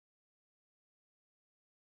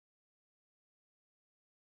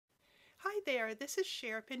Hi there, this is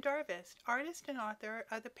Cher Pendarvis, artist and author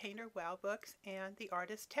of the Painter Wow books and the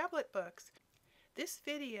Artist Tablet books. This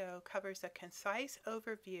video covers a concise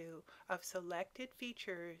overview of selected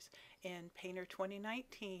features in Painter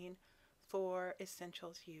 2019 for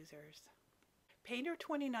Essentials users. Painter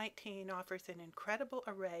 2019 offers an incredible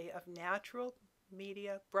array of natural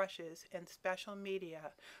media brushes and special media,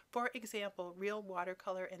 for example, real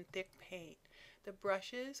watercolor and thick paint. The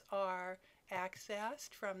brushes are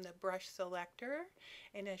accessed from the brush selector,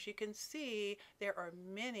 and as you can see, there are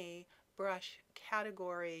many brush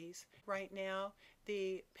categories. Right now,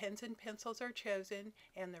 the pens and pencils are chosen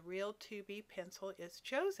and the Real 2B pencil is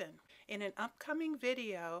chosen. In an upcoming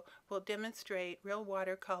video, we'll demonstrate real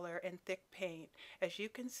watercolor and thick paint. As you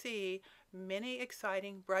can see, many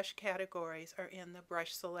exciting brush categories are in the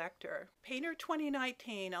brush selector. Painter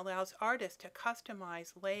 2019 allows artists to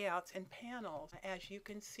customize layouts and panels. As you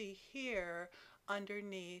can see here,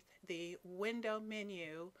 underneath the window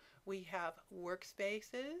menu, we have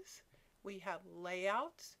workspaces, we have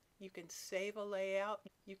layouts. You can save a layout,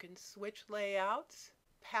 you can switch layouts,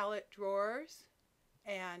 palette drawers,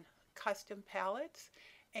 and custom palettes.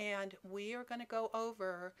 And we are going to go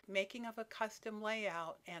over making of a custom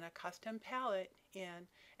layout and a custom palette in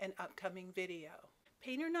an upcoming video.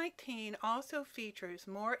 Painter 19 also features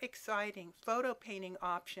more exciting photo painting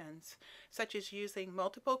options, such as using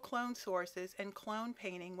multiple clone sources and clone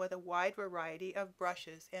painting with a wide variety of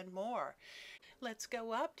brushes and more. Let's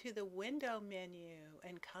go up to the window menu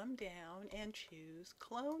and come down and choose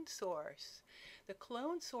Clone Source. The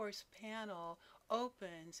Clone Source panel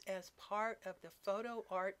opens as part of the Photo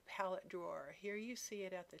Art palette drawer. Here you see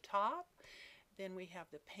it at the top. Then we have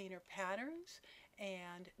the Painter Patterns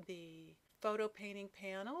and the photo painting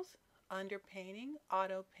panels, underpainting,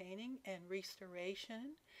 auto painting, and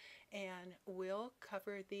restoration, and we'll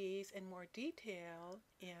cover these in more detail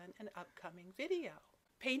in an upcoming video.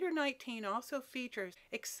 Painter 19 also features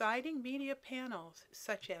exciting media panels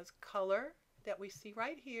such as color that we see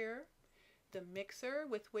right here, the mixer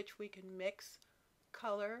with which we can mix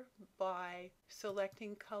color by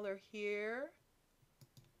selecting color here,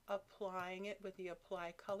 applying it with the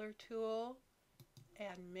Apply Color tool,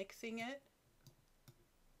 and mixing it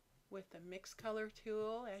with the Mix Color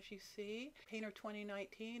tool, as you see. Painter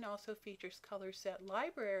 2019 also features color set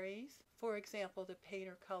libraries, for example, the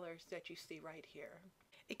painter colors that you see right here.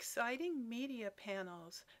 Exciting media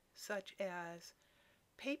panels such as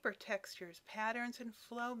paper textures, patterns, and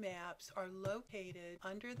flow maps are located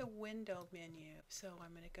under the window menu. So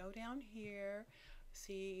I'm going to go down here.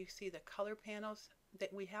 You see the color panels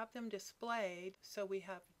that we have them displayed. So we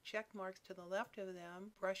have check marks to the left of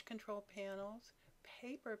them, brush control panels,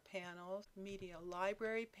 paper panels, media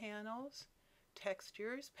library panels,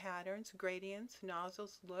 textures, patterns, gradients,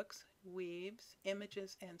 nozzles, looks, weaves,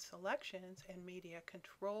 images and selections, and media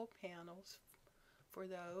control panels for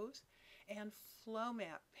those, and flow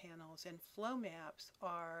map panels. And flow maps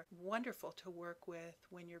are wonderful to work with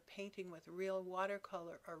when you're painting with real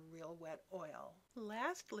watercolor or real wet oil.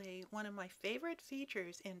 Lastly, one of my favorite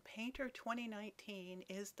features in Painter 2019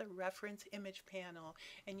 is the reference image panel,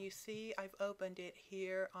 and you see I've opened it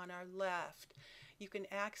here on our left. You can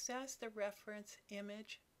access the reference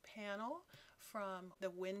image panel from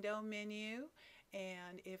the window menu,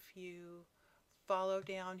 and if you follow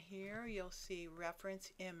down here, you'll see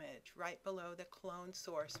reference image right below the clone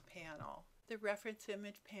source panel. The reference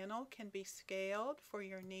image panel can be scaled for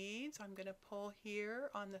your needs. I'm going to pull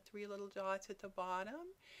here on the three little dots at the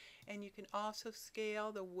bottom, and you can also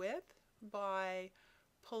scale the width by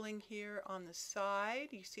pulling here on the side.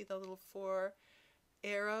 You see the little four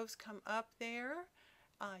arrows come up there.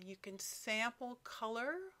 You can sample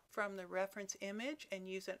color from the reference image and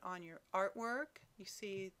use it on your artwork. You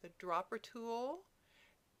see the dropper tool.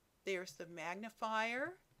 There's the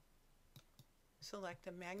magnifier. Select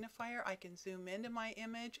the magnifier. I can zoom into my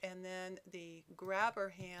image, and then the grabber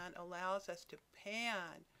hand allows us to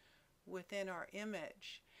pan within our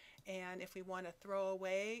image. And if we want to throw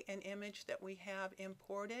away an image that we have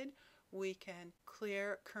imported, we can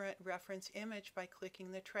clear current reference image by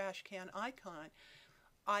clicking the trash can icon.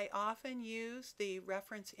 I often use the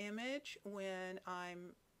reference image when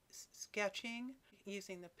I'm sketching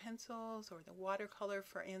using the pencils or the watercolor,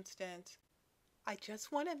 for instance. I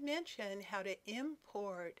just want to mention how to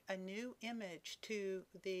import a new image to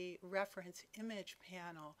the reference image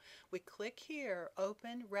panel. We click here,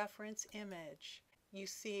 Open Reference Image. You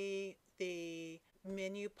see the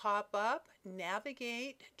menu pop up.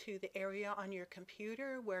 Navigate to the area on your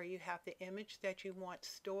computer where you have the image that you want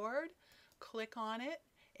stored. Click on it,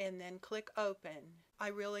 and then click Open. I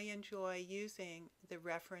really enjoy using the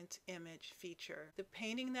reference image feature. The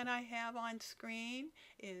painting that I have on screen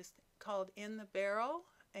is called In the Barrel,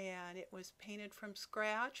 and it was painted from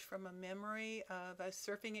scratch from a memory of a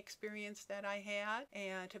surfing experience that I had.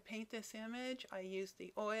 And to paint this image, I used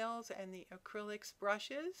the oils and the acrylics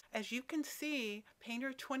brushes. As you can see,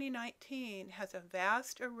 Painter 2019 has a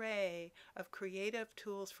vast array of creative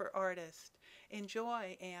tools for artists.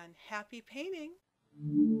 Enjoy and happy painting!